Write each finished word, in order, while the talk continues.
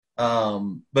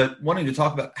but wanting to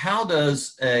talk about how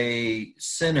does a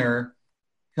sinner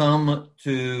come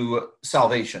to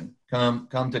salvation, come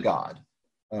to God?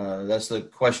 That's the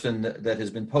question that has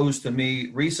been posed to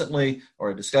me recently,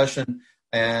 or a discussion,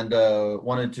 and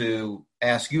wanted to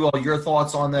ask you all your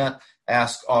thoughts on that,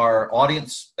 ask our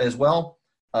audience as well.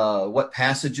 What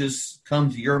passages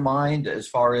come to your mind as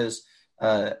far as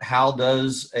how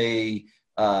does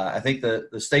I think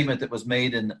the statement that was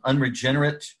made, an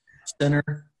unregenerate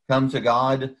sinner come to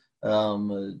God.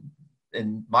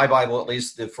 In my Bible, at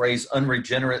least, the phrase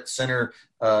unregenerate sinner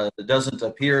doesn't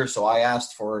appear. So I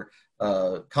asked for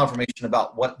confirmation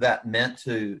about what that meant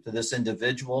to this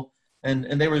individual. And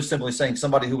they were simply saying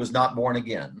somebody who was not born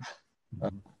again,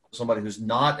 somebody who's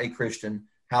not a Christian,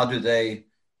 how do they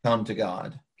come to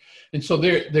God? And so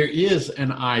there is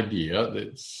an idea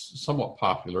that's somewhat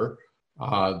popular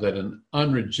that an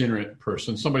unregenerate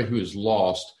person, somebody who is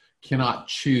lost, cannot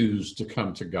choose to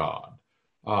come to God.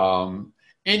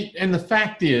 And the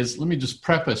fact is, let me just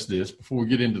preface this before we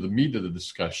get into the meat of the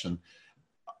discussion.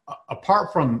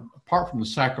 Apart from the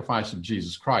sacrifice of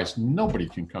Jesus Christ, nobody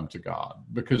can come to God,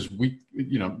 because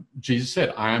Jesus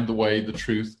said, I am the way, the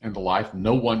truth, and the life.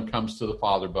 No one comes to the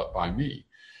Father but by me.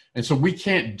 And so we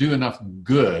can't do enough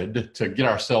good to get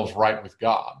ourselves right with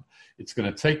God. It's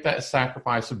going to take that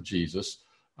sacrifice of Jesus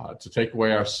to take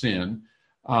away our sin.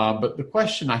 But the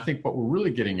question, I think what we're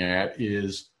really getting at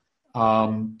is,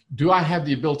 do I have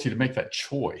the ability to make that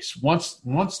choice?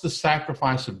 Once the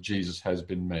sacrifice of Jesus has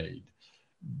been made,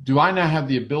 do I now have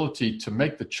the ability to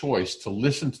make the choice to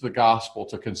listen to the gospel,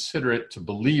 to consider it, to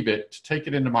believe it, to take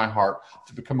it into my heart,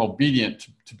 to become obedient,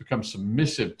 to become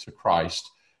submissive to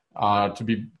Christ, to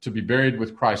be buried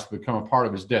with Christ, to become a part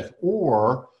of his death?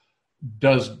 Or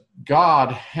does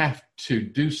God have to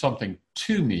do something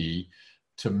to me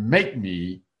to make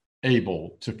me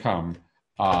able to come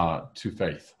to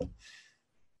faith?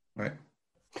 Right.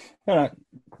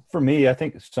 For me, I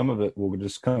think some of it will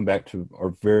just come back to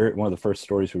one of the first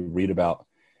stories we read about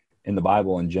in the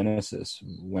Bible, in Genesis,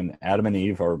 when Adam and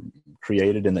Eve are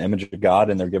created in the image of God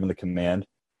and they're given the command,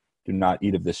 do not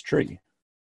eat of this tree.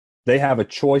 They have a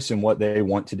choice in what they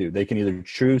want to do. They can either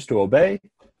choose to obey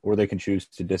or they can choose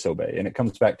to disobey. And it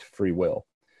comes back to free will.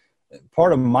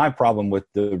 Part of my problem with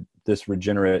this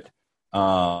regenerate,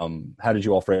 how did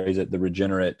you all phrase it? The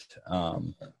regenerate...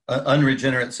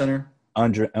 unregenerate sinner?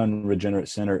 Unregenerate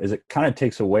sinner is it kind of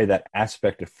takes away that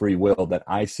aspect of free will that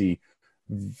I see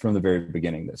from the very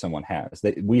beginning that someone has.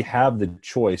 We have the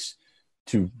choice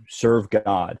to serve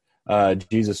God.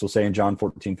 Jesus will say in John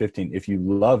 14:15, if you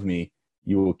love me,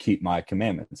 you will keep my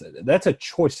commandments. That's a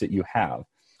choice that you have,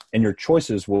 and your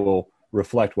choices will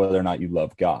reflect whether or not you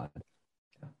love God.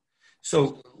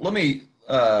 So let me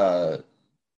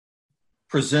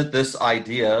present this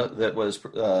idea that was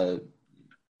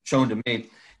shown to me.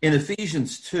 In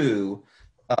Ephesians 2,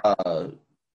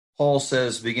 Paul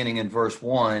says, beginning in verse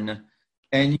 1,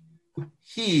 and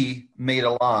he made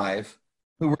alive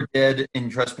who were dead in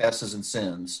trespasses and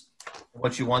sins, in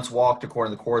which you once walked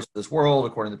according to the course of this world,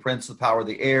 according to the prince of the power of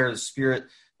the air, the spirit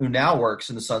who now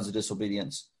works in the sons of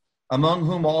disobedience, among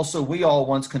whom also we all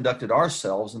once conducted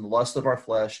ourselves in the lust of our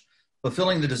flesh,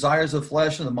 fulfilling the desires of the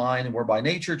flesh and the mind, and were by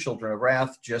nature children of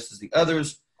wrath, just as the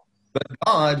others. But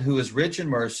God, who is rich in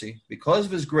mercy, because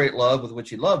of his great love with which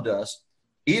he loved us,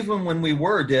 even when we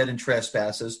were dead in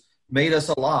trespasses, made us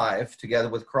alive together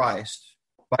with Christ.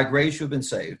 By grace you have been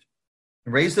saved,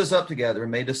 and raised us up together,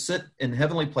 and made us sit in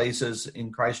heavenly places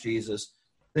in Christ Jesus,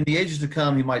 that in the ages to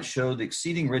come he might show the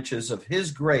exceeding riches of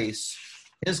his grace,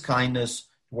 his kindness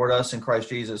toward us in Christ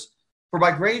Jesus. For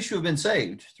by grace you have been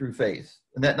saved through faith,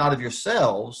 and that not of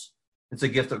yourselves, it's a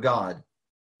gift of God.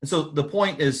 And so the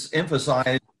point is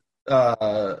emphasized,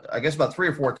 I guess about 3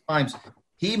 or 4 times.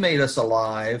 He made us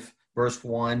alive, verse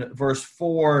 1. Verse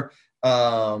 4,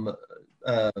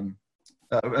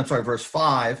 verse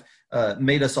 5,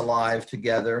 made us alive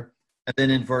together. And then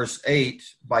in verse 8,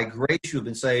 by grace you have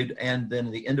been saved. And then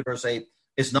in the end of verse 8,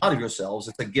 it's not of yourselves,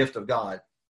 it's a gift of God.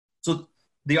 So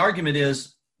the argument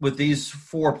is, with these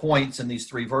 4 points in these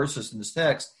 3 verses in this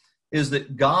text, is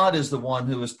that God is the one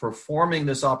who is performing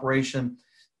this operation.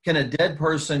 Can a dead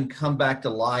person come back to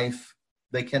life?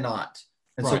 They cannot.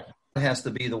 And right. So God has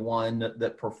to be the one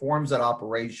that performs that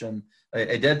operation.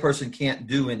 A dead person can't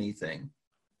do anything.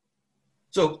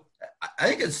 So I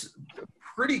think it's a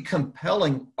pretty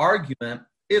compelling argument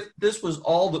if this was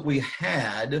all that we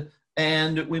had,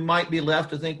 and we might be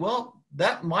left to think, well,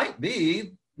 that might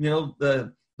be,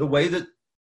 the way that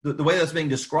the way that's being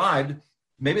described,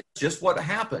 maybe it's just what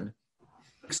happened.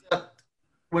 Except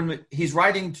when he's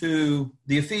writing to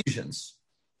the Ephesians,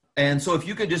 And so if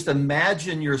you could just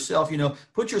imagine yourself,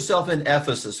 put yourself in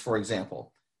Ephesus, for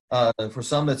example. For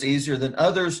some, that's easier than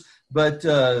others. But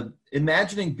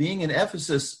imagining being in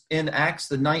Ephesus in Acts,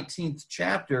 the 19th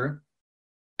chapter,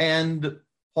 and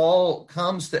Paul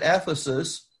comes to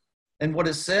Ephesus, and what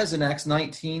it says in Acts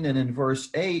 19 and in verse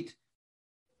 8,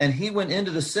 and he went into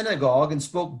the synagogue and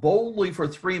spoke boldly for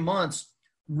 3 months,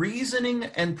 reasoning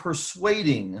and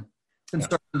persuading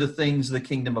concerning the things of the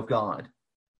kingdom of God.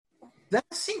 That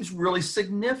seems really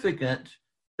significant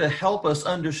to help us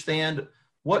understand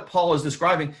what Paul is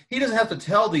describing. He doesn't have to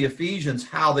tell the Ephesians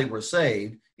how they were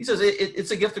saved. He says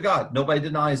it's a gift of God. Nobody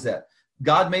denies that.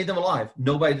 God made them alive.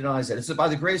 Nobody denies that. It's by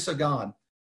the grace of God.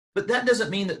 But that doesn't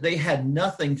mean that they had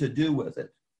nothing to do with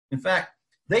it. In fact,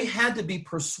 they had to be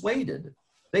persuaded.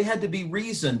 They had to be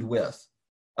reasoned with.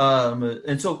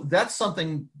 And so that's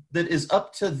something that is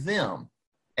up to them.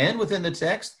 And within the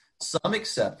text, some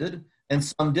accepted and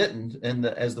some didn't, and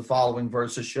as the following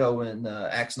verses show in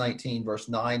Acts 19, verse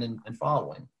 9 and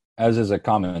following. As is a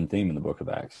common theme in the book of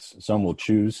Acts. Some will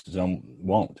choose, some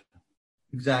won't.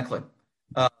 Exactly.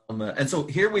 And so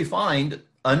here we find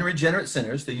unregenerate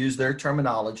sinners, to use their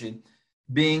terminology,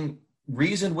 being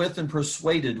reasoned with and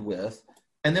persuaded with.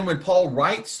 And then when Paul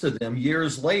writes to them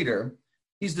years later,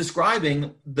 he's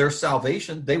describing their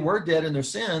salvation. They were dead in their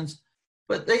sins,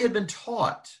 but they had been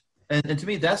taught. And to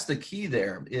me, that's the key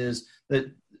there, is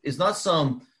that it's not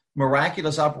some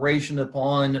miraculous operation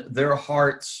upon their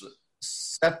hearts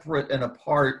separate and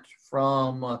apart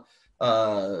from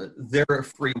their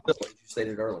free will, as you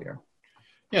stated earlier.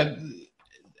 Yeah,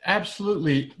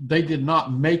 absolutely. They did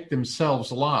not make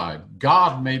themselves alive.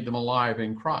 God made them alive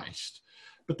in Christ.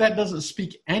 But that doesn't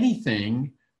speak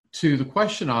anything to the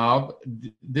question of,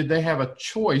 did they have a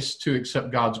choice to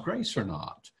accept God's grace or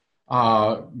not?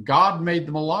 God made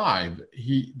them alive.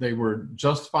 They were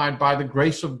justified by the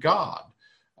grace of God.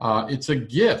 It's a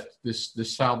gift,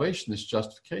 this salvation, this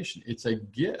justification. It's a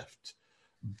gift.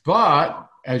 But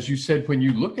as you said, when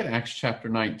you look at Acts chapter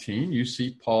 19, you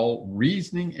see Paul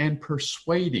reasoning and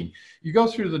persuading. You go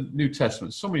through the New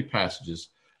Testament, so many passages.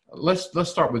 Let's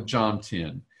start with John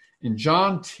 10. In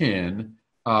John 10,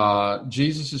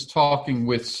 Jesus is talking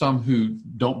with some who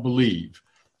don't believe.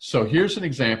 So here's an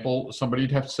example. Somebody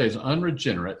you'd have to say is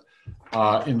unregenerate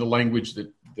in the language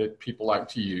that people like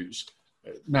to use.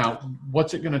 Now,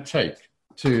 what's it going to take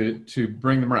to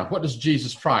bring them around? What does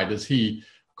Jesus try? Does he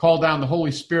call down the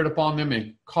Holy Spirit upon them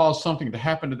and cause something to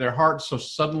happen to their hearts so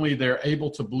suddenly they're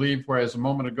able to believe, whereas a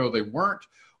moment ago they weren't?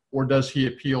 Or does he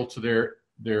appeal to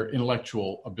their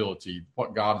intellectual ability,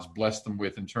 what God has blessed them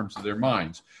with in terms of their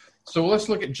minds? So let's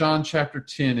look at John chapter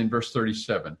 10 and verse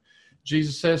 37.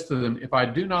 Jesus says to them, if I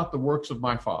do not the works of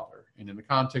my Father, and in the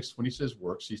context when he says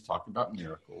works, he's talking about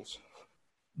miracles,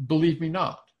 believe me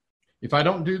not. If I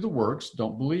don't do the works,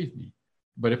 don't believe me.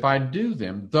 But if I do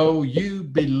them, though you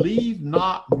believe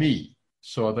not me.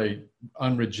 So are they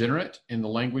unregenerate in the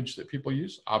language that people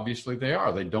use? Obviously they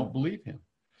are. They don't believe him.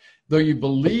 Though you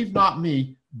believe not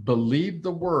me, believe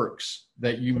the works,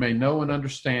 that you may know and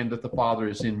understand that the Father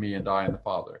is in me and I in the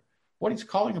Father. What he's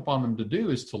calling upon them to do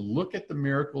is to look at the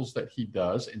miracles that he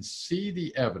does and see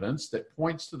the evidence that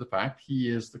points to the fact he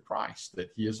is the Christ, that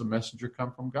he is a messenger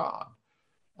come from God.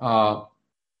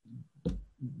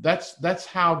 That's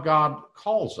how God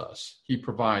calls us. He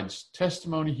provides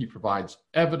testimony, he provides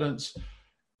evidence,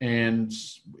 and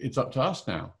it's up to us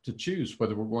now to choose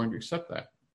whether we're going to accept that.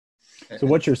 So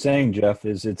what you're saying, Jeff,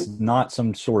 is it's not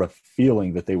some sort of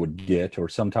feeling that they would get or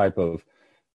some type of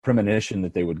premonition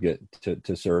that they would get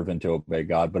to serve and to obey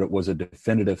God, but it was a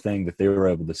definitive thing that they were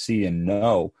able to see and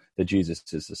know that Jesus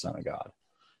is the Son of God.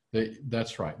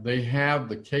 That's right. They have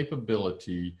the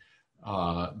capability,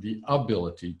 the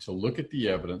ability to look at the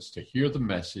evidence, to hear the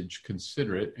message,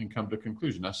 consider it, and come to a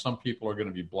conclusion. Now, some people are going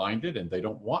to be blinded and they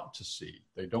don't want to see.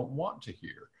 They don't want to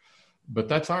hear. But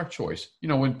that's our choice. You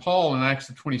know, when Paul in Acts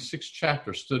the 26th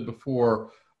chapter stood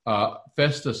before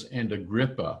Festus and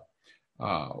Agrippa,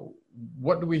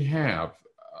 what do we have?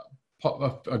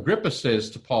 Agrippa says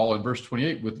to Paul in verse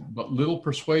 28, with but little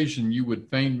persuasion you would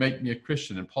fain make me a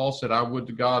Christian. And Paul said, I would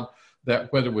to God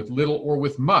that whether with little or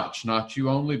with much, not you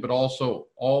only, but also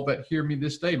all that hear me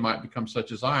this day might become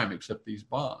such as I am, except these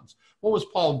bonds. What was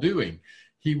Paul doing?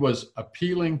 He was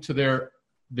appealing to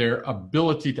their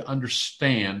ability to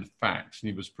understand facts.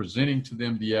 And he was presenting to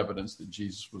them the evidence that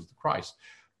Jesus was the Christ.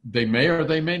 They may or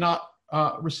they may not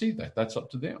receive that. That's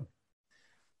up to them.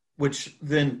 Which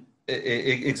then,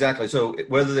 exactly. So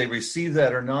whether they receive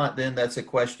that or not, then that's a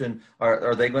question.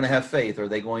 Are they going to have faith? Are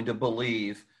they going to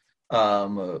believe?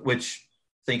 Which,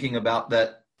 thinking about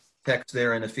that text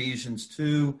there in Ephesians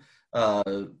 2,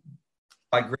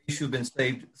 by grace you've been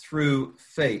saved through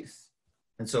faith.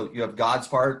 And so you have God's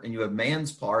part and you have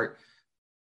man's part.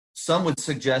 Some would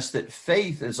suggest that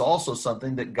faith is also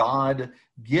something that God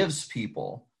gives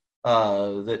people.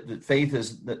 That faith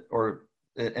is, that, or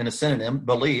in a synonym,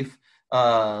 belief,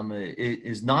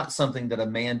 is not something that a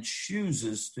man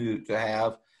chooses to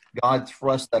have. God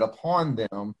thrusts that upon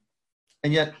them.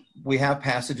 And yet we have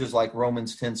passages like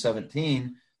Romans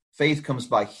 10:17, faith comes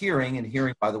by hearing and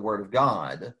hearing by the word of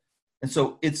God. And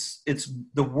so it's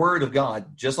the word of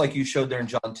God, just like you showed there in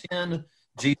John 10,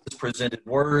 Jesus presented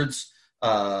words.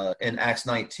 In Acts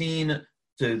 19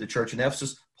 to the church in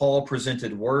Ephesus, Paul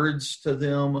presented words to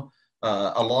them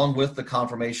along with the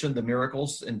confirmation, the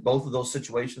miracles in both of those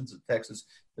situations. The text is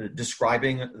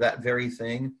describing that very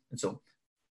thing. And so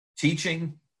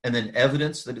teaching and then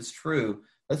evidence that it's true,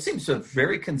 that seems a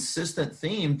very consistent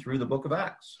theme through the book of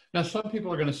Acts. Now, some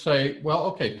people are going to say, well,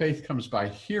 okay, faith comes by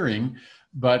hearing,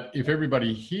 but if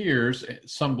everybody hears,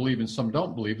 some believe and some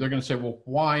don't believe, they're going to say, well,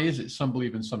 why is it some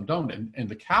believe and some don't? And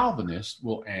the Calvinist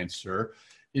will answer,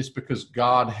 it's because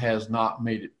God has not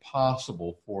made it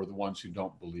possible for the ones who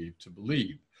don't believe to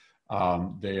believe.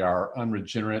 They are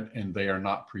unregenerate and they are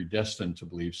not predestined to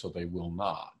believe, so they will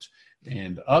not.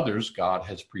 And others, God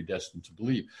has predestined to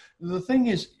believe. The thing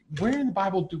is, where in the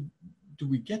Bible do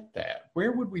we get that?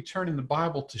 Where would we turn in the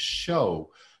Bible to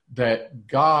show that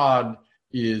God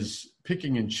is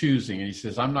picking and choosing? And he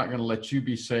says, I'm not going to let you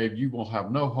be saved. You will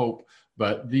have no hope.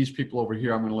 But these people over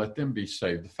here, I'm going to let them be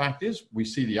saved. The fact is, we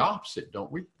see the opposite,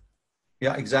 don't we?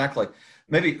 Yeah, exactly.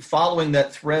 Maybe following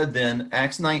that thread then,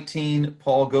 Acts 19,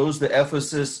 Paul goes to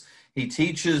Ephesus. He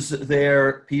teaches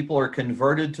there. People are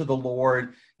converted to the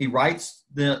Lord. He writes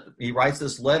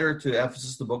this letter to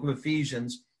Ephesus, the book of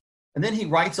Ephesians. And then he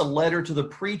writes a letter to the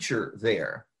preacher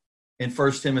there in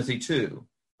 1 Timothy 2.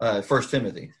 1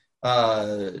 Timothy.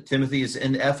 Timothy is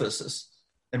in Ephesus.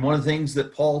 And one of the things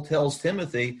that Paul tells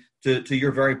Timothy, to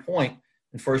your very point,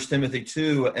 in 1 Timothy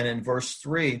 2 and in verse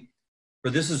 3, for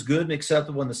this is good and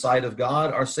acceptable in the sight of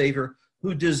God, our Savior,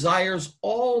 who desires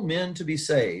all men to be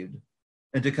saved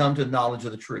and to come to the knowledge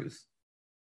of the truth.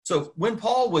 So when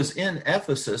Paul was in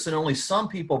Ephesus, and only some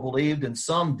people believed and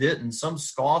some didn't, some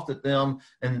scoffed at them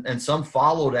and some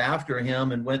followed after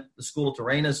him and went to the school of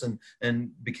Tyrannus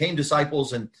and became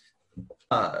disciples. And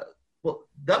well,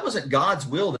 that wasn't God's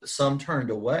will that some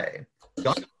turned away.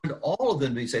 God wanted all of them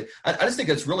to be saved. I just think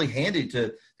it's really handy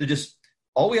to just,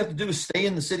 all we have to do is stay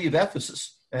in the city of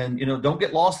Ephesus and, don't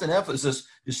get lost in Ephesus.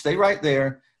 Just stay right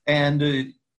there.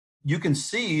 And you can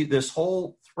see this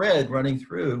whole thread running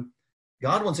through.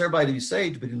 God wants everybody to be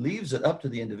saved, but he leaves it up to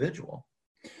the individual.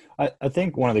 I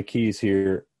think one of the keys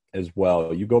here as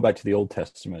well, you go back to the Old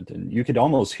Testament, and you could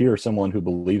almost hear someone who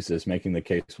believes this making the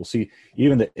case. We'll see,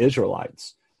 even the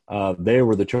Israelites, they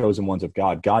were the chosen ones of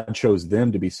God. God chose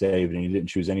them to be saved, and he didn't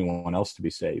choose anyone else to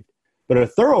be saved. But a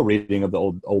thorough reading of the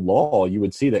old law, you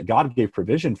would see that God gave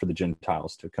provision for the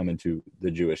Gentiles to come into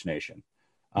the Jewish nation,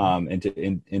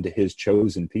 into his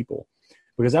chosen people.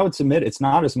 Because I would submit it's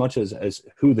not as much as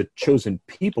who the chosen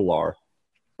people are,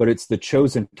 but it's the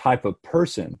chosen type of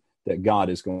person that God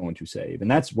is going to save.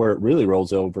 And that's where it really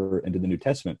rolls over into the New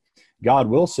Testament. God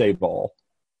will save all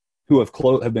who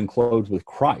have been clothed with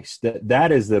Christ.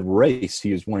 That is the race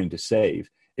he is wanting to save,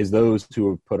 is those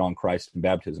who have put on Christ in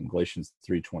baptism, Galatians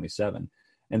 3:27.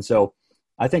 And so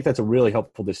I think that's a really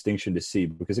helpful distinction to see,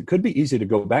 because it could be easy to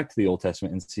go back to the Old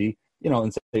Testament and see,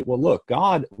 and say, well, look,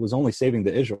 God was only saving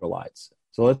the Israelites.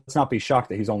 So let's not be shocked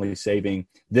that he's only saving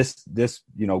this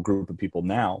group of people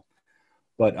now.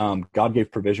 But God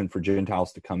gave provision for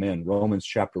Gentiles to come in. Romans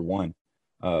chapter 1,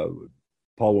 Paul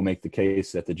will make the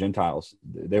case that the Gentiles,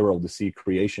 they were able to see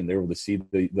creation. They were able to see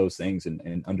those things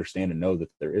and understand and know that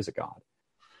there is a God.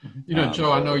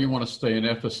 Joe, I know you want to stay in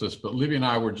Ephesus, but Libby and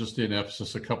I were just in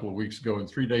Ephesus a couple of weeks ago, and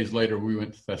 3 days later we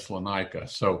went to Thessalonica.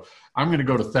 So I'm going to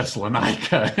go to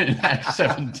Thessalonica in Acts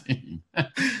 17.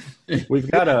 We've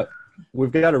got a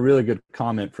really good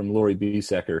comment from Lori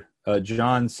Biesecker,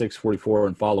 John 6:44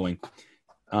 and following.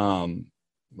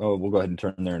 We'll go ahead and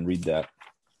turn there and read that.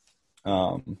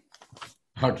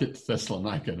 I'll get to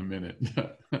Thessalonica in a minute.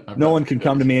 No one can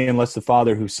come to me unless the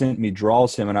Father who sent me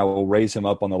draws him, and I will raise him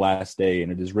up on the last day.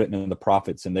 And it is written in the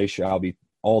prophets, and they shall be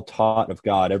all taught of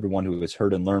God. Everyone who has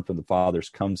heard and learned from the fathers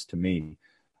comes to me.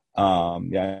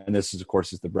 And this is, of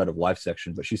course, is the bread of life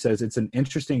section. But she says it's an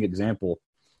interesting example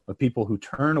of people who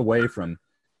turn away from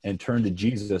and turn to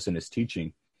Jesus and his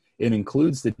teaching. It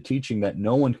includes the teaching that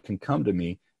no one can come to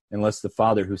me unless the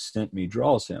Father who sent me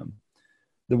draws him.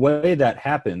 The way that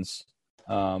happens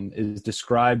is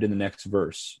described in the next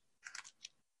verse.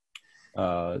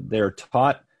 They are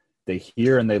taught They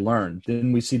hear and they learn.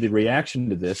 Then we see the reaction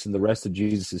to this in the rest of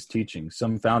Jesus' teaching.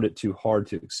 Some found it too hard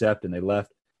to accept, and they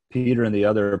left. Peter and the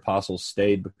other apostles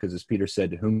stayed because, as Peter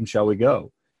said, to whom shall we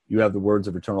go? You have the words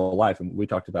of eternal life. And we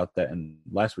talked about that in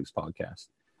last week's podcast.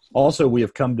 Also, we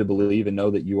have come to believe and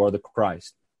know that you are the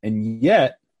Christ. And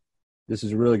yet, this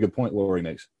is a really good point Lori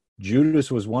makes. Judas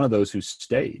was one of those who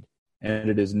stayed. And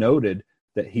it is noted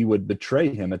that he would betray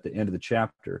him at the end of the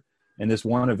chapter. In this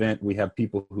one event, we have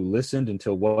people who listened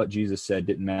until what Jesus said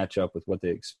didn't match up with what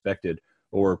they expected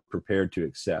or were prepared to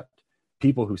accept.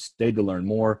 People who stayed to learn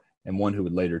more, and one who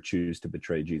would later choose to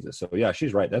betray Jesus. So yeah,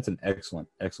 she's right. That's an excellent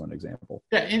example.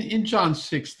 Yeah, in John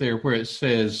 6 there, where it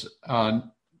says,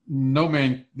 no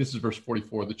man, this is verse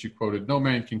 44 that you quoted, no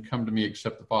man can come to me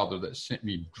except the Father that sent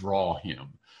me draw him.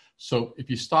 So if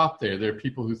you stop there, there are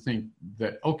people who think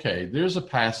that, okay, there's a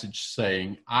passage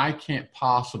saying I can't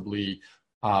possibly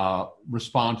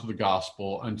respond to the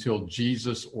gospel until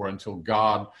Jesus or until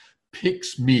God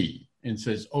picks me and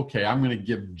says, okay, I'm going to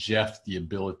give Jeff the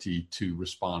ability to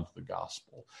respond to the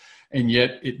gospel. And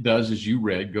yet it does, as you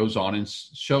read, goes on and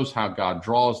shows how God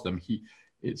draws them.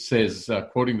 It says,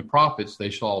 quoting the prophets, they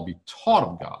shall all be taught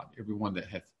of God. Everyone that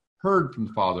hath heard from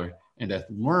the Father and hath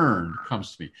learned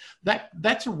comes to me.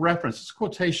 That's a reference. It's a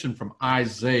quotation from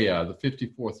Isaiah, the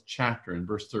 54th chapter in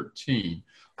verse 13.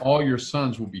 All your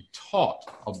sons will be taught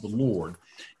of the Lord.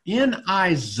 In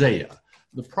Isaiah,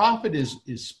 the prophet is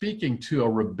speaking to a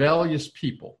rebellious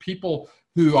people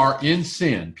who are in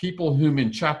sin, people whom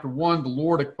in chapter 1 the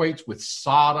Lord equates with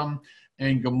Sodom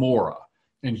and Gomorrah.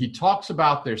 And he talks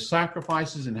about their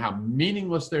sacrifices and how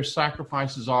meaningless their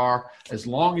sacrifices are as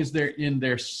long as they're in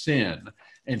their sin.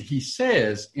 And he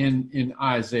says in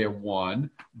Isaiah 1,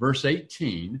 verse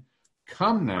 18,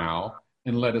 come now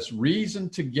and let us reason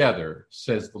together,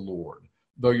 says the Lord.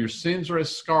 Though your sins are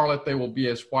as scarlet, they will be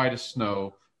as white as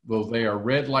snow. Though they are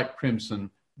red like crimson,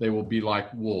 they will be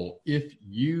like wool, if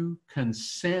you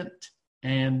consent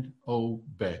and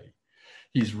obey.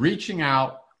 He's reaching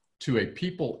out to a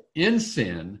people in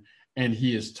sin, and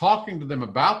he is talking to them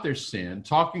about their sin,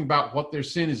 talking about what their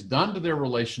sin has done to their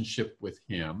relationship with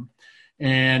him.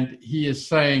 And he is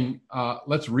saying,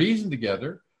 let's reason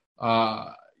together.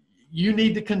 You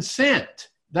need to consent.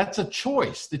 That's a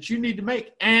choice that you need to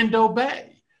make and obey.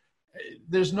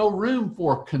 There's no room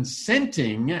for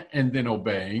consenting and then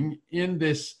obeying in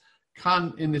this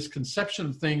conception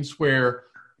of things where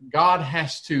God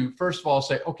has to, first of all,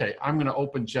 say, okay, I'm going to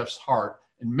open Jeff's heart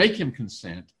and make him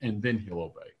consent, and then he'll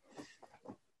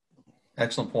obey.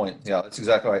 Excellent point. Yeah, that's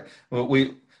exactly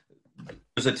right.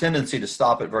 There's a tendency to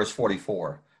stop at verse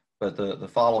 44, but the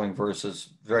following verse is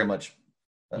very much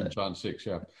in John 6,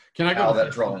 yeah. Can I go to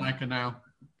Thessalonica now?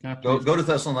 Go to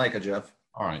Thessalonica, Jeff.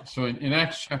 All right. So in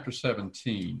Acts chapter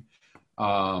 17,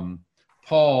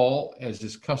 Paul, as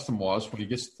his custom was, when he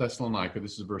gets to Thessalonica,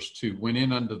 this is verse 2, went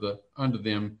in unto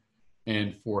them,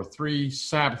 and for 3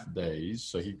 Sabbath days,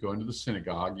 so he'd go into the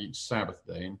synagogue each Sabbath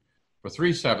day, and for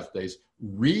 3 Sabbath days,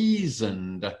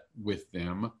 reasoned with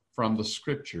them from the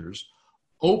scriptures,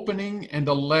 opening and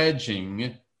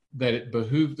alleging that it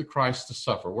behooved the Christ to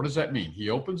suffer. What does that mean? He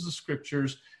opens the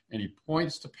scriptures and he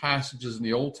points to passages in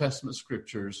the Old Testament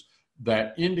scriptures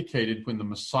that indicated when the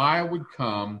Messiah would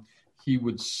come, he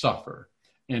would suffer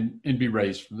and be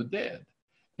raised from the dead.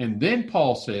 And then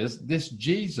Paul says, this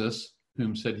Jesus,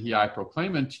 whom said he, I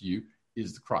proclaim unto you,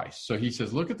 is the Christ. So he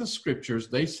says, look at the scriptures.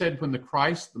 They said when the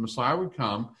Christ, the Messiah, would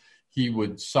come, he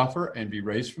would suffer and be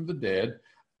raised from the dead.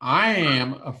 I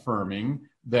am affirming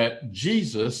that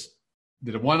Jesus,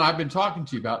 the one I've been talking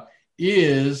to you about,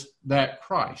 is that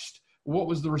Christ. What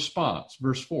was the response?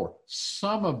 Verse 4,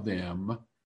 some of them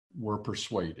were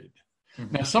persuaded.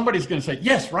 Mm-hmm. Now, somebody's going to say,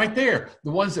 yes, right there.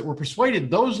 The ones that were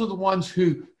persuaded, those are the ones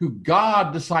who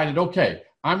God decided, okay,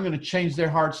 I'm going to change their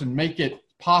hearts and make it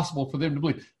possible for them to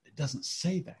believe. It doesn't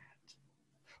say that.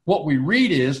 What we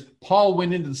read is Paul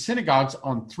went into the synagogues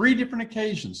on 3 different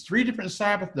occasions, 3 different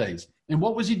Sabbath days. And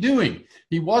what was he doing?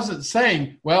 He wasn't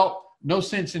saying, well, no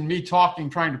sense in me talking,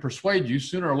 trying to persuade you.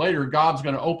 Sooner or later, God's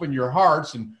going to open your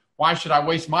hearts. And why should I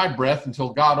waste my breath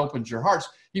until God opens your hearts?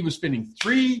 He was spending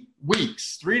 3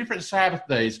 weeks, 3 different Sabbath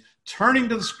days, turning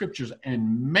to the scriptures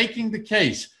and making the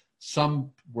case.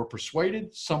 Some were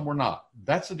persuaded, some were not.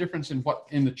 That's the difference in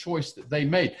the choice that they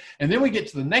made. And then we get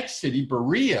to the next city,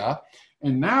 Berea,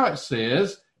 and now it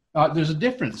says there's a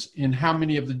difference in how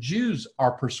many of the Jews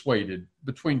are persuaded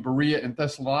between Berea and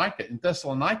Thessalonica. In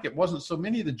Thessalonica, it wasn't so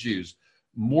many of the Jews,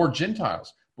 more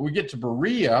Gentiles. But we get to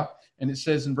Berea, and it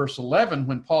says in verse 11,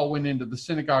 when Paul went into the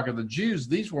synagogue of the Jews,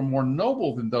 these were more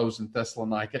noble than those in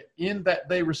Thessalonica, in that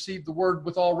they received the word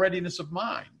with all readiness of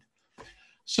mind.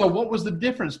 So what was the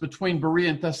difference between Berea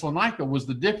and Thessalonica? Was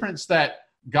the difference that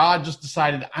God just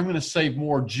decided, I'm going to save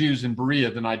more Jews in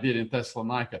Berea than I did in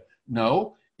Thessalonica?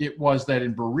 No, it was that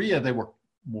in Berea they were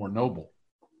more noble.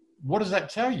 What does that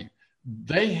tell you?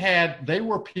 They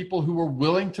were people who were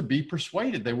willing to be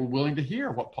persuaded. They were willing to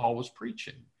hear what Paul was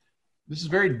preaching. This is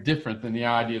very different than the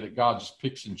idea that God just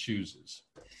picks and chooses.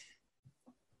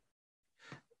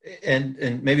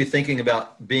 And maybe thinking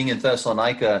about being in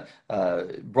Thessalonica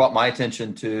brought my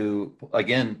attention to,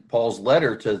 again, Paul's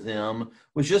letter to them,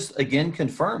 which just, again,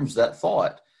 confirms that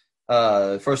thought.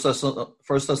 1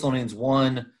 Thessalonians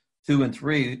 1, 2, and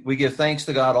 3, we give thanks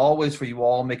to God always for you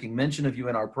all, making mention of you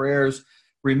in our prayers,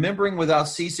 remembering without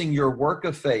ceasing your work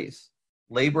of faith,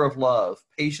 labor of love,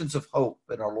 patience of hope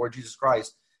in our Lord Jesus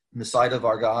Christ, in the sight of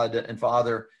our God and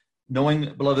Father,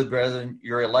 knowing, beloved brethren,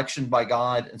 your election by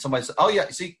God. And somebody said, oh, yeah,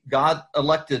 see, God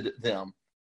elected them.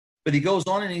 But he goes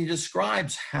on and he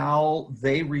describes how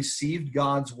they received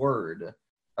God's word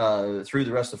through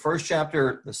the rest of the first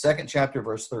chapter, the second chapter,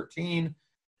 verse 13.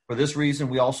 For this reason,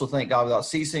 we also thank God without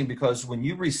ceasing, because when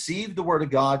you received the word of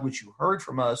God, which you heard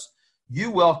from us,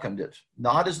 you welcomed it,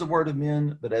 not as the word of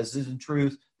men, but as is in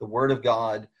truth the word of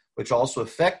God, which also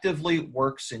effectively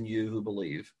works in you who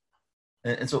believe.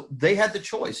 And so they had the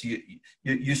choice.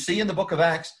 You see in the book of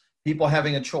Acts, people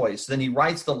having a choice. Then he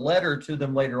writes the letter to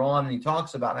them later on, and he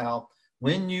talks about how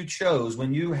when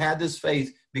you had this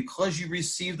faith, because you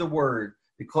received the word,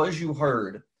 because you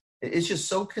heard, it's just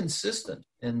so consistent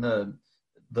in the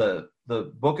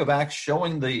book of Acts,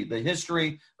 showing the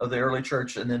history of the early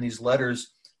church, and then these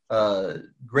letters,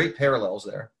 great parallels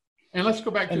there. And let's go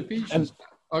back to Ephesians.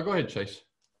 Go ahead, Chase.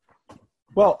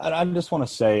 Well, I just want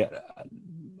to say,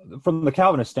 from the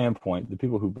Calvinist standpoint, the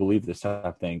people who believe this type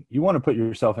of thing, you want to put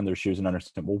yourself in their shoes and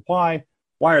understand, well,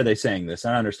 why are they saying this?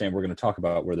 And I understand we're going to talk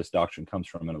about where this doctrine comes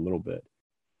from in a little bit.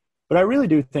 But I really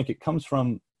do think it comes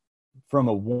from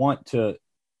a want to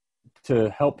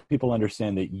help people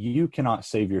understand that you cannot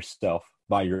save yourself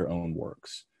by your own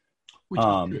works.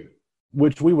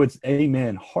 Which we would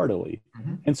amen heartily.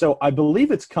 Mm-hmm. And so I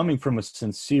believe it's coming from a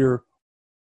sincere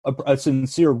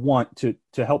want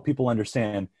to help people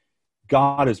understand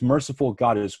God is merciful.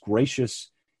 God is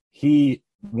gracious.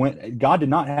 God did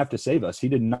not have to save us. He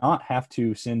did not have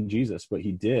to send Jesus, but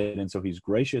he did. And so he's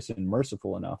gracious and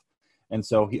merciful enough. And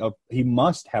so he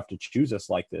must have to choose us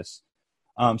like this.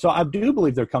 So I do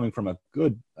believe they're coming from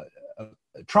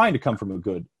trying to come from a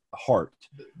good heart.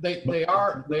 They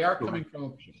are coming from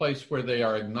a place where they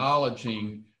are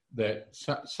acknowledging that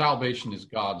salvation is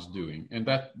God's doing, and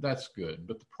that's good.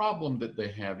 But the problem that they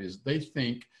have is they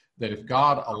think that if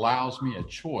God allows me a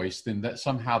choice, then that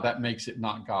somehow that makes it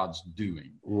not God's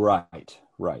doing. Right.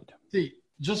 See,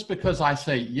 just because I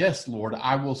say, yes, Lord,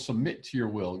 I will submit to your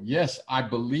will. Yes, I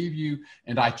believe you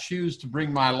and I choose to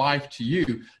bring my life to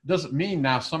you, doesn't mean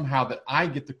now somehow that I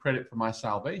get the credit for my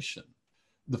salvation.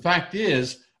 The fact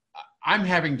is, I'm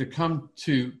having to come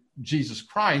to Jesus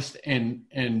Christ and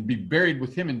be buried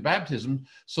with him in baptism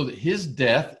so that his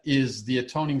death is the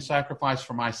atoning sacrifice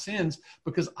for my sins,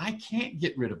 because I can't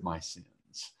get rid of my sins.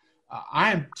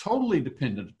 I am totally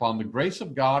dependent upon the grace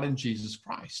of God and Jesus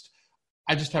Christ.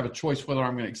 I just have a choice whether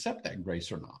I'm going to accept that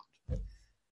grace or not.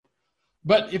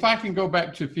 But if I can go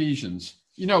back to Ephesians,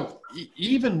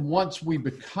 even once we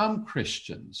become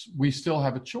Christians, we still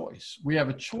have a choice. We have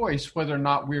a choice whether or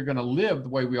not we're going to live the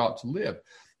way we ought to live.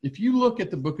 If you look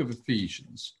at the book of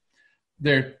Ephesians,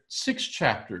 there are 6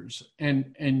 chapters,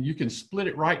 and you can split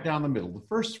it right down the middle. The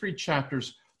first 3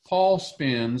 chapters, Paul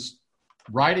spends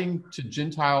writing to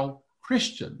Gentile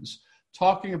Christians,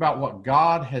 talking about what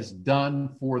God has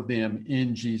done for them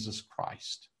in Jesus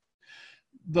Christ.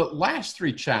 The last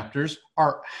 3 chapters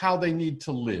are how they need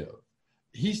to live.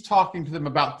 He's talking to them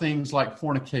about things like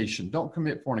fornication. Don't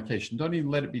commit fornication. Don't even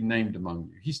let it be named among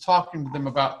you. He's talking to them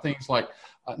about things like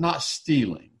not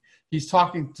stealing. He's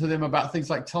talking to them about things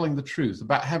like telling the truth,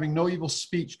 about having no evil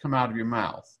speech come out of your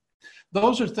mouth.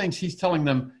 Those are things he's telling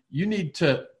them, you need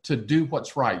to do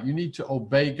what's right. You need to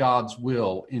obey God's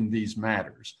will in these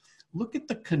matters. Look at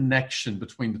the connection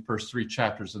between the first 3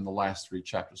 chapters and the last 3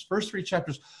 chapters. First 3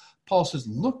 chapters, Paul says,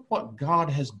 look what God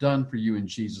has done for you in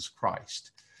Jesus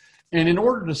Christ. And in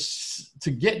order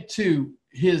to get to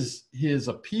his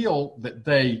appeal that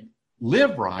they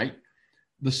live right,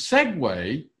 the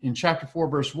segue in chapter 4,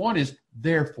 verse 1 is,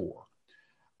 therefore.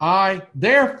 I,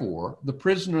 therefore, the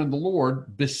prisoner in the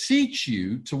Lord, beseech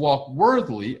you to walk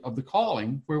worthily of the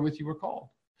calling wherewith you were called.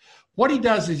 What he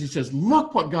does is he says,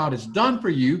 look what God has done for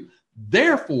you,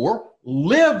 therefore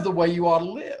live the way you ought to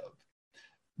live.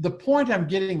 the point I'm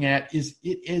getting at is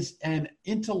it is an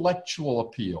intellectual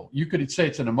appeal. You could say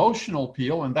it's an emotional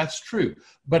appeal, and that's true,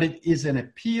 but it is an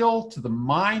appeal to the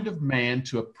mind of man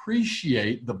to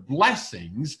appreciate the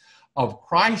blessings of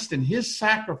Christ and his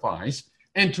sacrifice,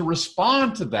 and to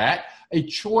respond to that, a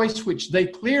choice which they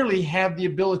clearly have the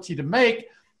ability to make.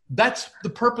 That's the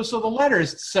purpose of the letter,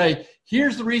 is to say,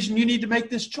 here's the reason you need to make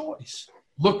this choice.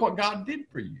 Look what God did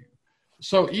for you.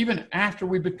 So even after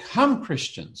we become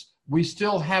Christians, we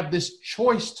still have this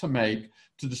choice to make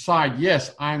to decide,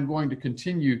 yes, I'm going to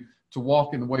continue to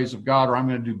walk in the ways of God, or I'm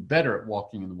going to do better at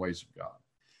walking in the ways of God.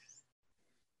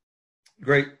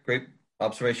 Great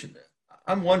observation.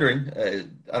 I'm wondering,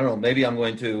 I don't know, maybe I'm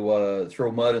going to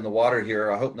throw mud in the water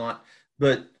here. I hope not.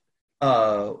 But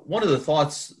one of the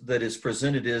thoughts that is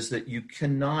presented is that you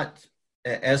cannot,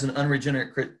 as an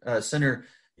unregenerate sinner,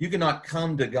 you cannot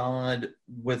come to God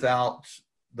without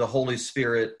the Holy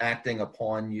Spirit acting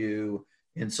upon you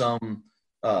in some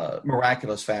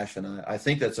miraculous fashion. I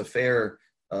think that's a fair,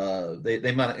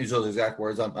 they might not use those exact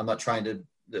words. I'm not trying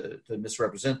to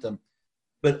misrepresent them.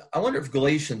 But I wonder if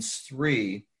Galatians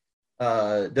 3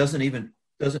 doesn't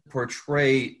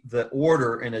portray the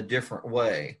order in a different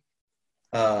way.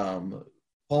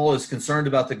 Paul is concerned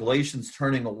about the Galatians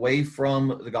turning away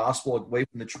from the gospel, away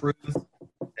from the truth.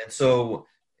 And so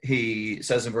he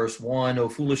says in verse 1, "O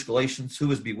foolish Galatians, who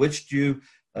has bewitched you,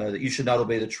 that you should not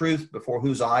obey the truth, before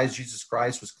whose eyes Jesus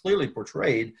Christ was clearly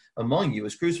portrayed among you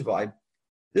as crucified?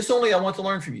 This only I want to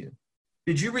learn from you.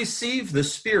 Did you receive the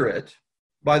Spirit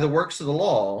by the works of the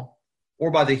law, or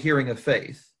by the hearing of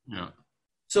faith?" Yeah.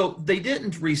 So they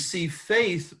didn't receive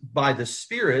faith by the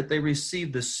Spirit. They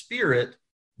received the Spirit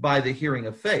by the hearing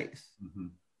of faith.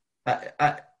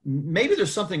 Mm-hmm. Maybe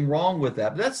there's something wrong with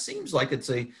that, but that seems like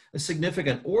it's a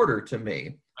significant order to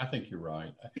me. I think you're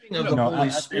right. The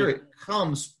Holy Spirit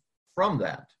comes from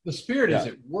that. The Spirit is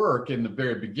at work in the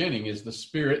very beginning, is the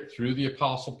Spirit through the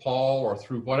Apostle Paul or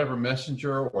through whatever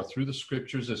messenger or through the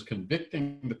Scriptures is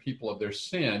convicting the people of their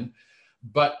sin.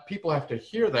 But people have to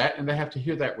hear that, and they have to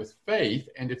hear that with faith.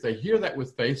 And if they hear that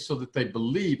with faith so that they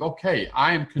believe, okay,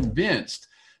 I am convinced,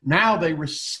 now they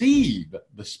receive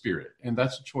the Spirit, and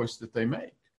that's a choice that they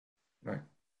make. Right.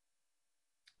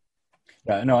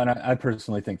 Yeah, no, and I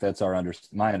personally think that's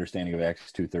my understanding of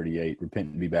Acts 2:38. Repent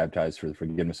and be baptized for the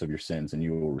forgiveness of your sins, and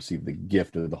you will receive the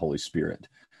gift of the Holy Spirit.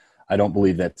 I don't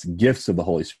believe that's gifts of the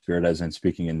Holy Spirit, as in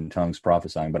speaking in tongues,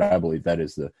 prophesying, but I believe that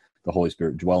is the Holy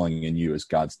Spirit dwelling in you as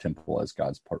God's temple, as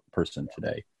God's person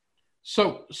today.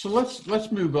 So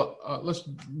let's move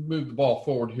the ball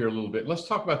forward here a little bit. Let's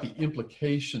talk about the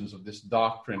implications of this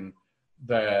doctrine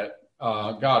that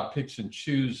God picks and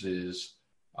chooses.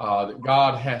 That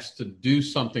God has to do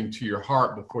something to your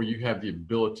heart before you have the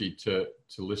ability to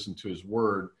listen to his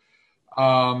word.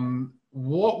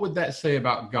 What would that say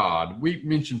about God? We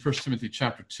mentioned 1 Timothy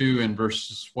chapter 2 and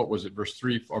verse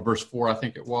 3 or verse 4, I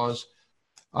think it was.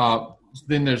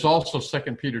 Then there's also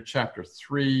 2 Peter chapter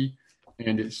 3,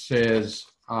 and it says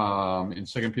in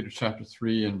 2 Peter chapter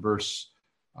 3 and verse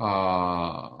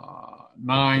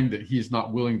 9 that he is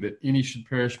not willing that any should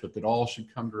perish, but that all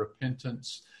should come to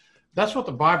repentance. That's what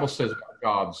the Bible says about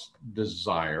God's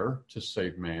desire to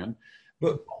save man.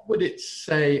 But what would it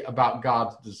say about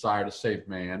God's desire to save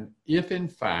man if, in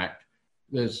fact,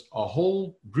 there's a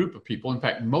whole group of people, in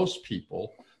fact, most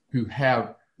people, who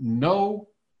have no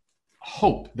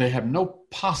hope, they have no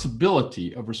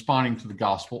possibility of responding to the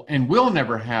gospel, and will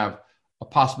never have a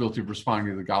possibility of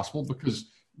responding to the gospel because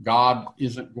God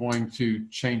isn't going to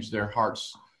change their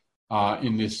hearts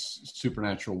in this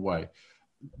supernatural way?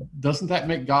 Doesn't that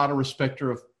make God a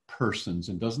respecter of persons?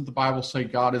 And doesn't the Bible say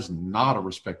God is not a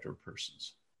respecter of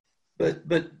persons?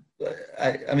 But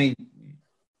I mean,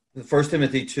 the 1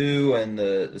 Timothy 2 and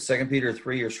the 2 Peter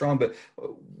 3 are strong, but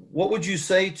what would you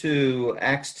say to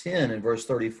Acts 10 and verse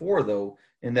 34, though,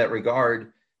 in that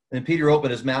regard? And Peter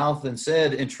opened his mouth and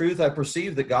said, "In truth, I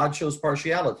perceive that God shows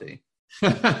partiality."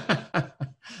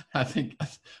 I think,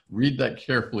 read that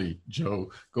carefully,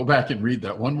 Joe. Go back and read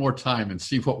that one more time and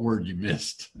see what word you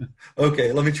missed.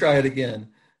 Okay, let me try it again.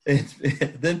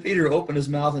 Then Peter opened his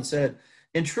mouth and said,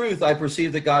 "In truth, I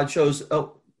perceive that God shows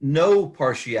no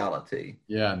partiality."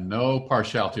 Yeah, no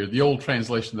partiality. Or the old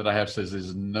translation that I have says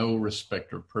is no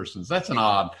respecter of persons. That's an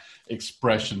odd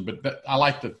expression, but I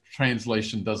like the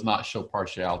translation does not show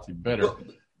partiality better.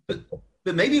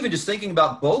 But maybe even just thinking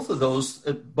about both of those,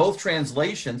 both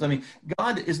translations, I mean,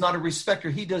 God is not a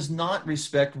respecter. He does not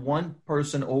respect one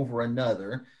person over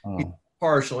another. He's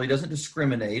partial. He doesn't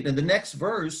discriminate. And the next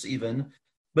verse even,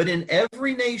 "But in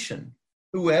every nation,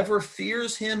 whoever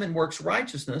fears him and works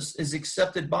righteousness is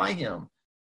accepted by him."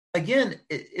 again,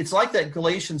 it's like that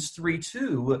Galatians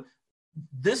 3:2.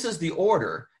 This is the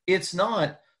order. It's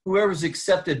not whoever's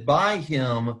accepted by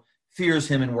him fears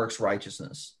him and works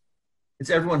righteousness. It's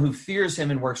everyone who fears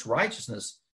him and works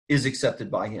righteousness is accepted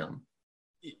by him.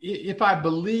 If I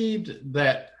believed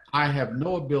that I have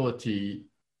no ability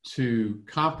to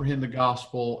comprehend the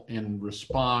gospel and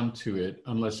respond to it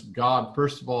unless God,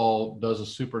 first of all, does a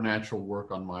supernatural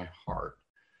work on my heart,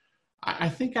 I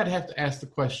think I'd have to ask the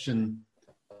question,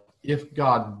 if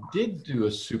God did do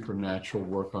a supernatural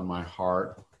work on my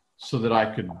heart so that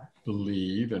I could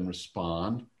believe and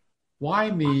respond,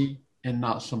 why me and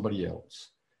not somebody else?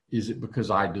 Is it because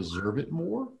I deserve it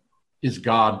more? Is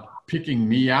God picking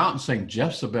me out and saying,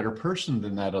 Jeff's a better person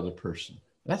than that other person?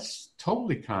 That's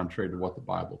totally contrary to what the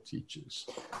Bible teaches.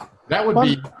 That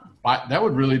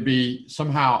would really be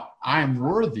somehow I am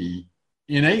worthy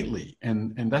innately,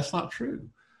 and that's not true.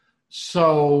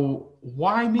 So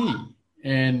why me?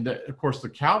 And of course, the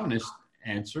Calvinist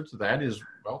answer to that is,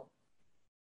 well,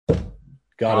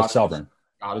 God is sovereign.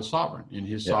 God is sovereign. In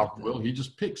his sovereign will, he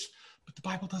just picks. But the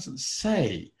Bible doesn't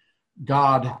say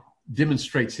God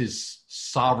demonstrates his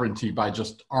sovereignty by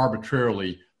just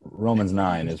arbitrarily. Romans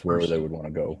 9 is where they would want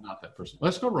to go. Not that person.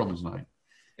 Let's go to Romans 9.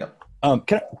 Yep.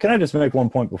 Can I just make one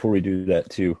point before we do that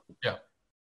too? Yeah.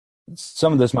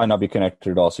 Some of this might not be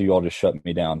connected at all, so you all just shut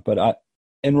me down. But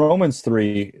in Romans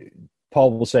 3,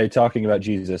 Paul will say, talking about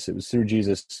Jesus, it was through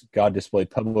Jesus God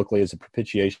displayed publicly as a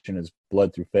propitiation, his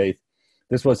blood through faith.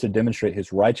 This was to demonstrate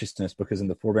his righteousness, because in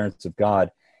the forbearance of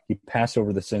God, he passed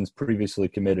over the sins previously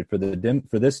committed. For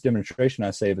this demonstration,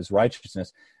 I say, of his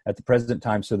righteousness at the present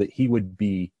time, so that he would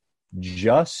be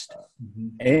just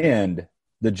and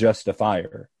the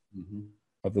justifier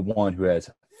of the one who has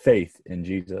faith in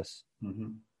Jesus.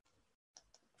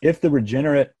 If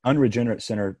the unregenerate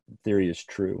sinner theory is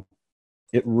true,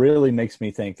 it really makes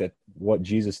me think that what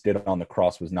Jesus did on the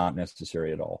cross was not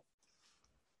necessary at all.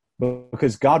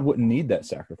 Because God wouldn't need that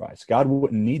sacrifice. God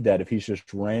wouldn't need that if he's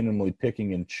just randomly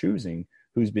picking and choosing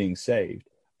who's being saved.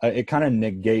 It kind of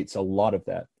negates a lot of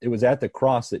that. It was at the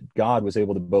cross that God was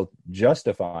able to both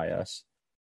justify us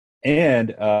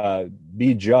and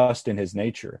be just in his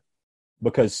nature,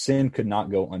 because sin could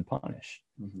not go unpunished.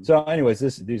 So anyways,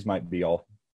 these might be all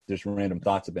just random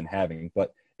thoughts I've been having,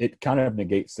 but it kind of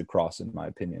negates the cross, in my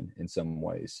opinion, in some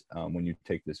ways, when you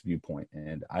take this viewpoint.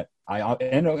 And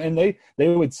they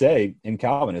would say in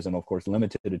Calvinism, of course,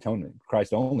 limited atonement.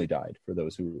 Christ only died for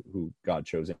those who God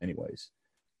chose, anyways.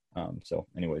 So,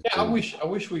 anyways, yeah, I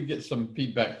wish we'd get some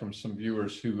feedback from some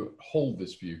viewers who hold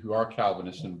this view, who are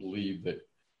Calvinists and believe that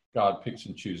God picks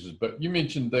and chooses. But you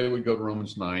mentioned they would go to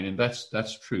Romans 9, and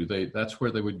that's true. That's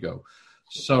where they would go.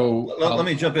 So let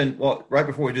me jump in. Well, right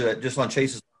before we do that, just on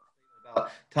Chase's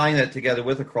about tying that together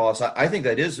with the cross, I think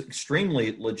that is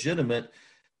extremely legitimate.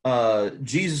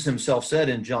 Jesus himself said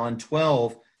in John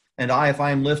 12, "And I, if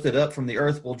I am lifted up from the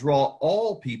earth, will draw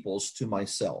all peoples to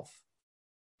myself."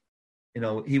 You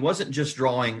know, he wasn't just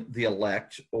drawing the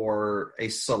elect or a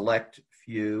select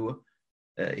few.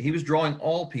 He was drawing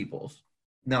all peoples.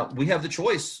 Now, we have the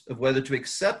choice of whether to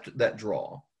accept that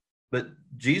draw, but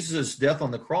Jesus' death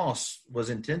on the cross was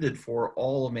intended for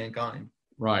all of mankind.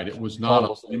 Right. It was not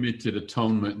a limited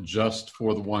atonement just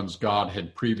for the ones God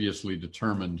had previously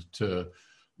determined to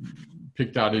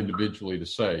picked out individually to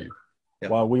save. Yeah.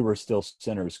 While we were still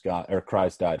sinners,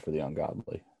 Christ died for the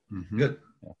ungodly. Good.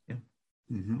 Yeah.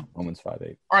 Romans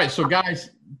 5:8. All right, so guys,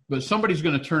 but somebody's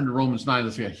going to turn to Romans 9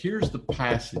 and say, here's the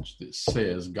passage that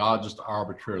says God just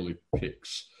arbitrarily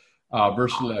picks.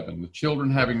 Verse 11, the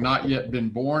children having not yet been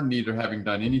born, neither having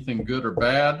done anything good or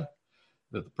bad,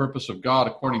 that the purpose of God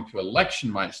according to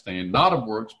election might stand, not of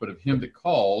works, but of him that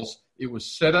calls. It was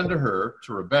said unto her,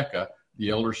 to Rebekah, the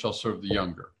elder shall serve the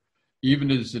younger. Even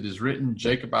as it is written,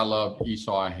 Jacob I loved,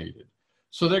 Esau I hated.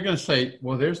 So they're going to say,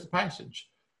 well, there's the passage.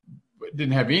 It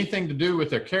didn't have anything to do with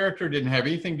their character, didn't have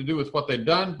anything to do with what they'd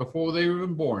done before they were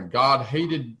even born. God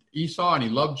hated Esau and he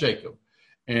loved Jacob.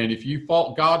 And if you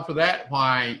fault God for that,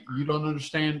 why, you don't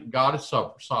understand God is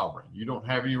sovereign. You don't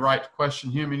have any right to question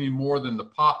him any more than the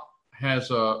pot has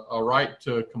a right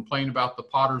to complain about the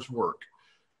potter's work.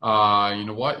 You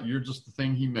know what? You're just the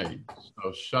thing he made.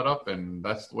 So shut up, and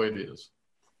that's the way it is.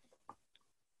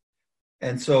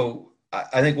 And so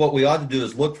I think what we ought to do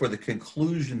is look for the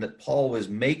conclusion that Paul was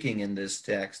making in this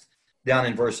text down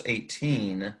in verse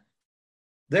 18.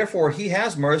 Therefore, he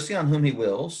has mercy on whom he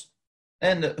wills,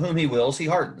 and whom he wills, he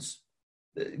hardens.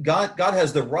 God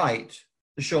has the right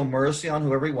to show mercy on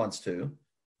whoever he wants to,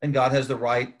 and God has the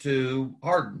right to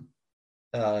harden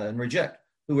and reject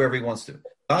whoever he wants to.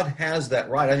 God has that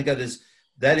right. I think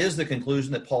that is the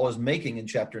conclusion that Paul is making in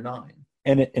chapter 9.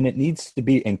 And it needs to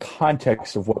be in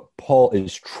context of what Paul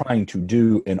is trying to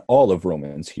do in all of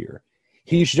Romans here.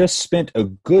 He's just spent a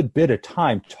good bit of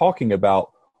time talking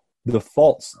about the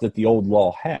faults that the old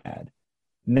law had.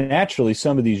 Naturally,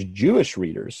 some of these Jewish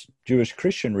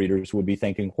Christian readers would be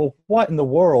thinking, well, what in the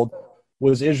world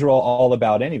was Israel all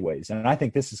about anyways? And I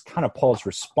think this is kind of Paul's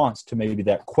response to maybe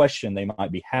that question they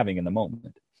might be having in the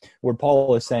moment, where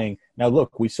Paul is saying, now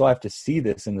look, we still have to see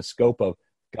this in the scope of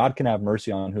God can have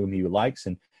mercy on whom he likes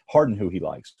and harden who he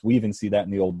likes. We even see that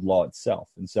in the old law itself.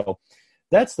 And so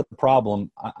that's the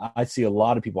problem I see a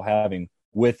lot of people having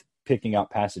with picking out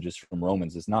passages from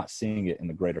Romans, is not seeing it in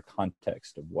the greater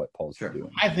context of what Paul's doing.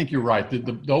 I think you're right.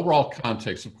 The overall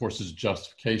context, of course, is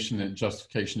justification, and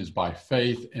justification is by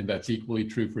faith, and that's equally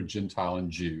true for Gentile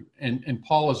and Jew. And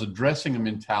Paul is addressing a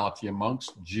mentality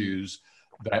amongst Jews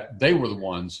that they were the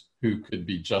ones who could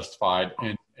be justified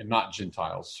and not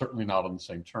Gentiles, certainly not on the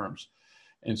same terms.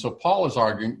 And so Paul is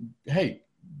arguing, hey,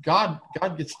 God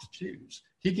gets to choose.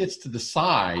 He gets to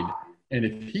decide. And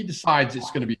if he decides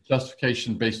it's going to be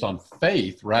justification based on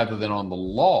faith rather than on the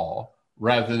law,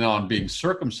 rather than on being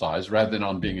circumcised, rather than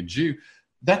on being a Jew,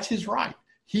 that's his right.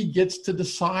 He gets to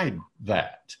decide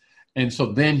that. And so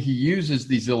then he uses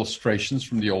these illustrations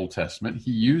from the Old Testament.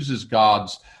 He uses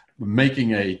God's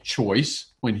making a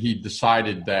choice when he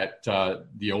decided that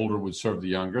the older would serve the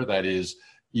younger, that is,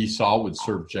 Esau would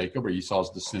serve Jacob, or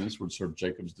Esau's descendants would serve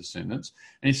Jacob's descendants.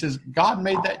 And he says, God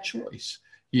made that choice.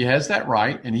 He has that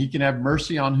right, and he can have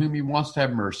mercy on whom he wants to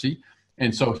have mercy.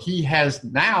 And so he has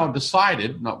now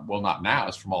decided, not now,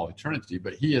 it's from all eternity,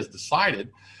 but he has decided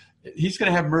he's going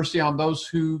to have mercy on those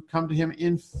who come to him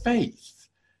in faith,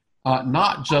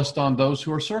 not just on those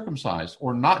who are circumcised,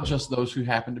 or not just those who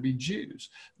happen to be Jews.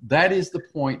 That is the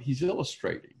point he's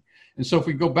illustrating. And so if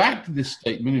we go back to this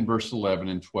statement in verse 11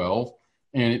 and 12,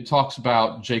 and it talks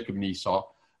about Jacob and Esau,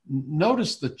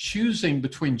 notice the choosing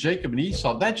between Jacob and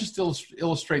Esau. That just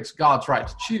illustrates God's right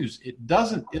to choose. It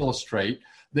doesn't illustrate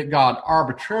that God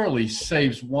arbitrarily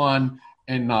saves one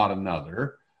and not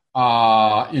another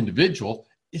individual.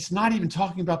 It's not even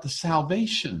talking about the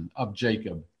salvation of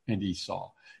Jacob and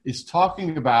Esau. It's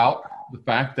talking about the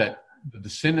fact that the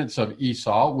descendants of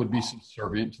Esau would be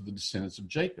subservient to the descendants of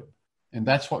Jacob. And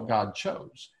that's what God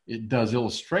chose. It does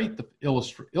illustrate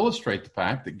the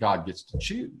fact that God gets to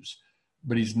choose.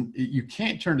 But you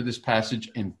can't turn to this passage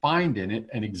and find in it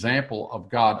an example of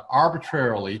God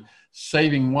arbitrarily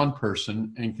saving one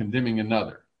person and condemning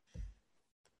another.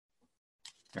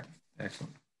 Okay.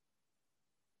 Excellent.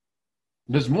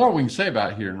 There's more we can say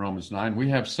about it here in Romans 9. We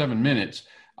have 7 minutes.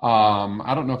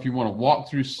 I don't know if you want to walk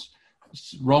through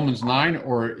Romans 9,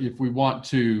 or if we want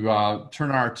to turn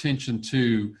our attention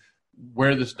to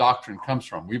where this doctrine comes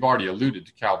from. We've already alluded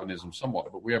to Calvinism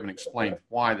somewhat, but we haven't explained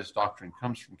why this doctrine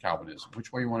comes from Calvinism.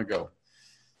 Which way you want to go?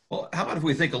 Well, how about if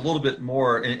we think a little bit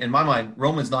more, in my mind,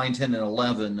 Romans 9, 10, and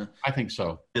 11. I think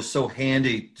so. Is so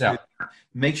handy to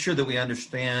make sure that we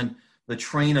understand the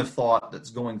train of thought that's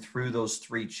going through those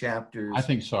 3 chapters. I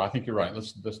think so. I think you're right.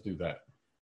 Let's do that.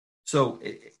 So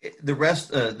the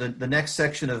rest, the next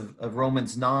section of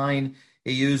Romans 9,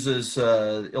 he uses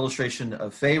illustration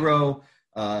of Pharaoh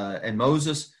and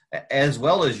Moses, as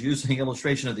well as using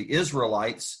illustration of the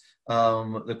Israelites.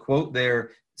 The quote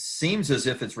there seems as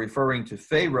if it's referring to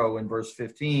Pharaoh in verse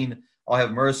 15, I'll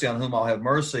have mercy on whom I'll have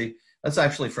mercy. That's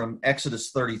actually from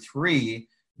Exodus 33,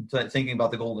 thinking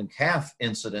about the golden calf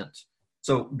incident.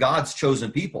 So God's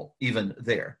chosen people, even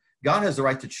there. God has the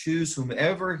right to choose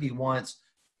whomever he wants.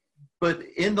 But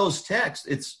in those texts,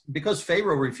 it's because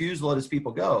Pharaoh refused to let his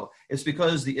people go. It's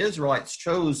because the Israelites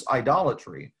chose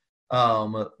idolatry.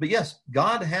 But yes,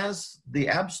 God has the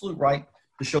absolute right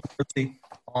to show mercy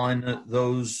on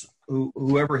those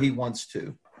whoever he wants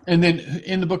to. And then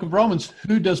in the book of Romans,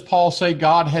 who does Paul say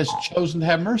God has chosen to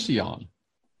have mercy on?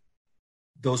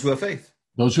 Those who have faith.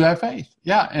 Those who have faith.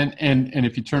 Yeah. And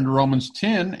if you turn to Romans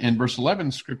 10 and verse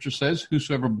 11, scripture says,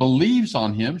 whosoever believes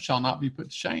on him shall not be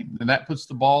put to shame. And that puts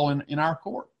the ball in our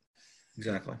court.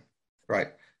 Exactly. Right.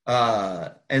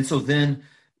 And so then,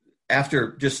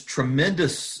 after just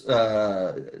tremendous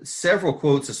several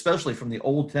quotes, especially from the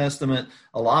Old Testament,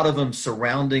 a lot of them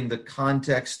surrounding the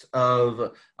context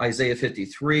of Isaiah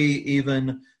 53,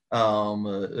 even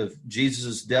of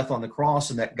Jesus' death on the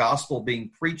cross and that gospel being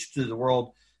preached to the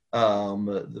world.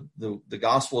 The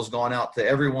gospel has gone out to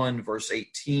everyone. Verse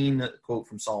 18, quote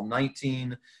from Psalm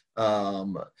 19.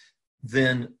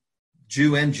 Then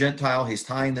Jew and Gentile, he's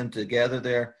tying them together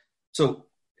there. So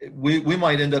we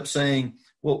might end up saying,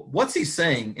 well, what's he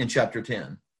saying in chapter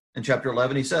 10? In chapter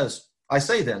 11, he says, I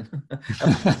say then.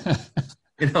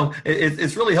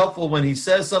 It's really helpful when he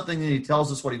says something and he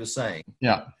tells us what he was saying.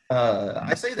 Yeah.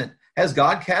 I say that, has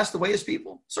God cast away his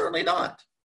people? Certainly not.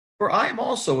 For I am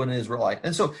also an Israelite.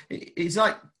 And so he's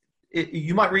not,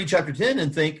 you might read chapter 10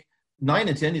 and think, 9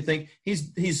 and 10, you think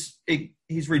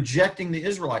he's rejecting the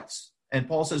Israelites. And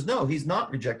Paul says, no, he's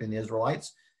not rejecting the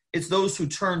Israelites. It's those who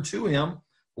turn to him,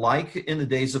 like in the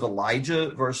days of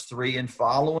Elijah, verse 3 and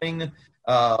following,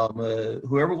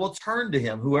 whoever will turn to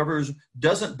him, whoever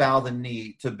doesn't bow the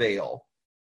knee to Baal.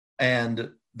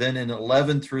 And then in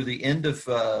 11 through the end of,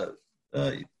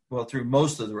 through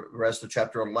most of the rest of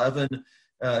chapter 11,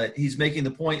 he's making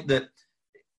the point that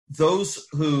those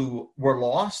who were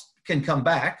lost can come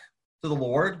back to the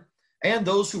Lord, and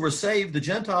those who were saved, the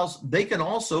Gentiles, they can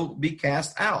also be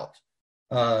cast out.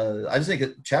 I just think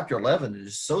that chapter 11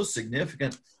 is so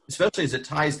significant, especially as it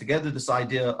ties together this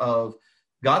idea of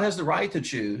God has the right to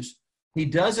choose. He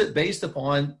does it based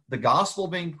upon the gospel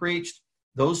being preached.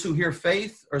 Those who hear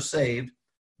faith are saved,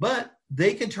 but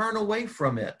they can turn away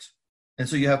from it. And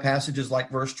so you have passages like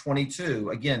verse 22.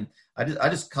 Again, I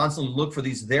just constantly look for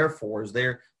these therefores.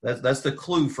 That's the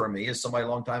clue for me, as somebody a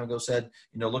long time ago said,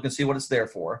 look and see what it's there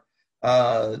for.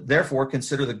 Therefore,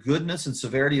 consider the goodness and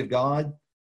severity of God.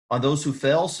 On those who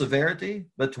fell, severity,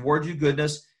 but toward you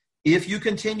goodness, if you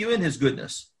continue in his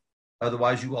goodness.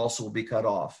 Otherwise, you also will be cut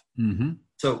off. Mm-hmm.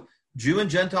 So Jew and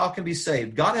Gentile can be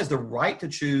saved. God has the right to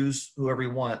choose whoever he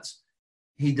wants.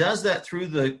 He does that through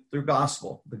the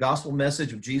gospel, the gospel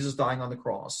message of Jesus dying on the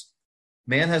cross.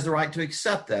 Man has the right to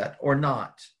accept that or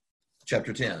not,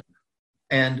 chapter 10.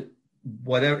 And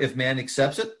whatever, if man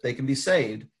accepts it, they can be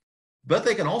saved. But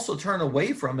they can also turn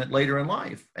away from it later in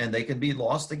life, and they can be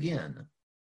lost again.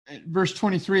 Verse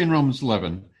 23 in Romans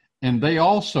 11, and they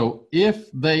also,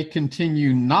 if they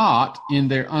continue not in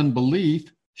their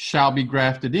unbelief, shall be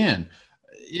grafted in.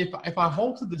 If I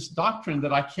hold to this doctrine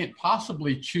that I can't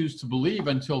possibly choose to believe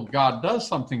until God does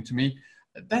something to me,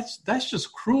 that's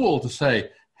just cruel to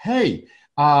say, hey,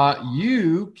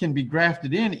 you can be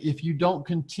grafted in if you don't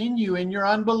continue in your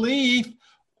unbelief.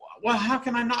 Well, how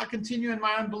can I not continue in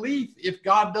my unbelief if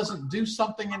God doesn't do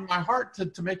something in my heart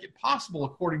to make it possible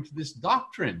according to this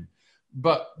doctrine?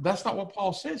 But that's not what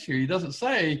Paul says here. He doesn't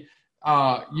say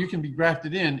you can be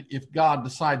grafted in if God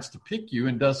decides to pick you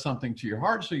and does something to your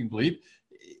heart so you can believe.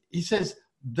 He says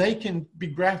they can be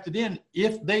grafted in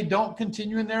if they don't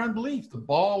continue in their unbelief. The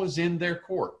ball is in their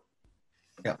court.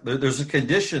 Yeah, there's a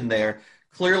condition there.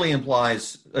 Clearly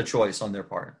implies a choice on their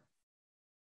part.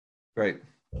 Great.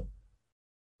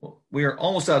 Well, we are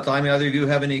almost out of time. Either of you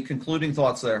have any concluding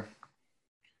thoughts there?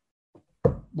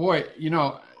 Boy,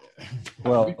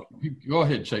 well, go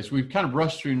ahead, Chase. We've kind of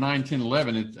rushed through 9, 10,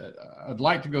 11. I'd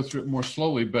like to go through it more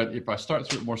slowly, but if I start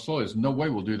through it more slowly, there's no way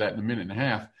we'll do that in a minute and a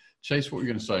half. Chase, what were you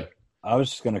going to say? I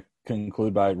was just going to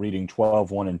conclude by reading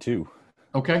 12, 1 and 2.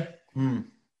 Okay.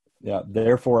 Yeah.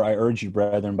 Therefore, I urge you,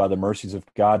 brethren, by the mercies of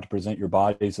God, to present your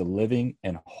bodies a living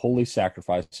and holy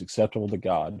sacrifice acceptable to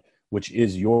God, which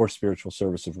is your spiritual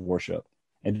service of worship.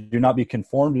 And do not be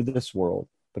conformed to this world,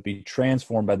 but be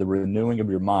transformed by the renewing of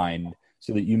your mind,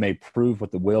 so that you may prove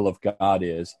what the will of God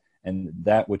is, and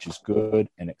that which is good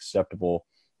and acceptable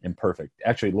and perfect.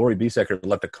 Actually, Lori Biesecker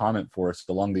left a comment for us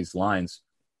along these lines,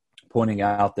 pointing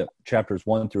out that chapters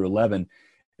 1 through 11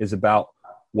 is about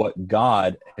what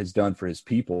God has done for his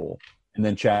people. And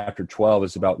then chapter 12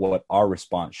 is about what our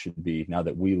response should be now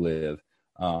that we live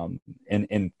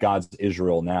in God's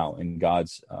Israel now, in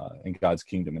God's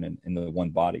kingdom and in the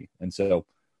one body. And so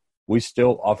we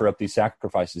still offer up these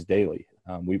sacrifices daily.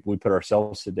 We put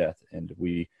ourselves to death and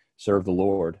we serve the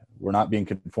Lord. We're not being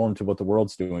conformed to what the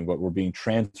world's doing, but we're being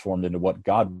transformed into what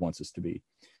God wants us to be.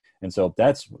 And so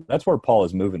that's where Paul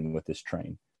is moving with this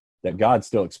train, that God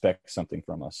still expects something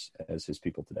from us as his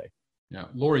people today. Yeah,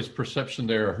 Lori's perception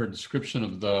there, her description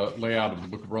of the layout of the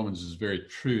book of Romans is very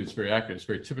true. It's very accurate. It's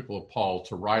very typical of Paul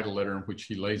to write a letter in which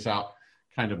he lays out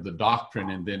kind of the doctrine,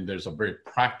 and then there's a very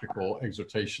practical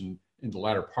exhortation in the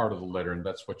latter part of the letter, and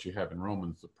that's what you have in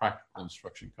Romans. The practical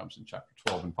instruction comes in chapter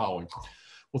 12 and following.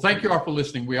 Well, thank you all for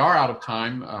listening. We are out of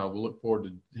time. We'll look forward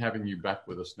to having you back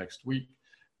with us next week.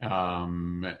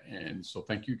 And so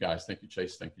thank you, guys. Thank you,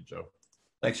 Chase. Thank you, Joe.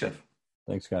 Thanks, Jeff.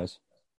 Thanks, guys.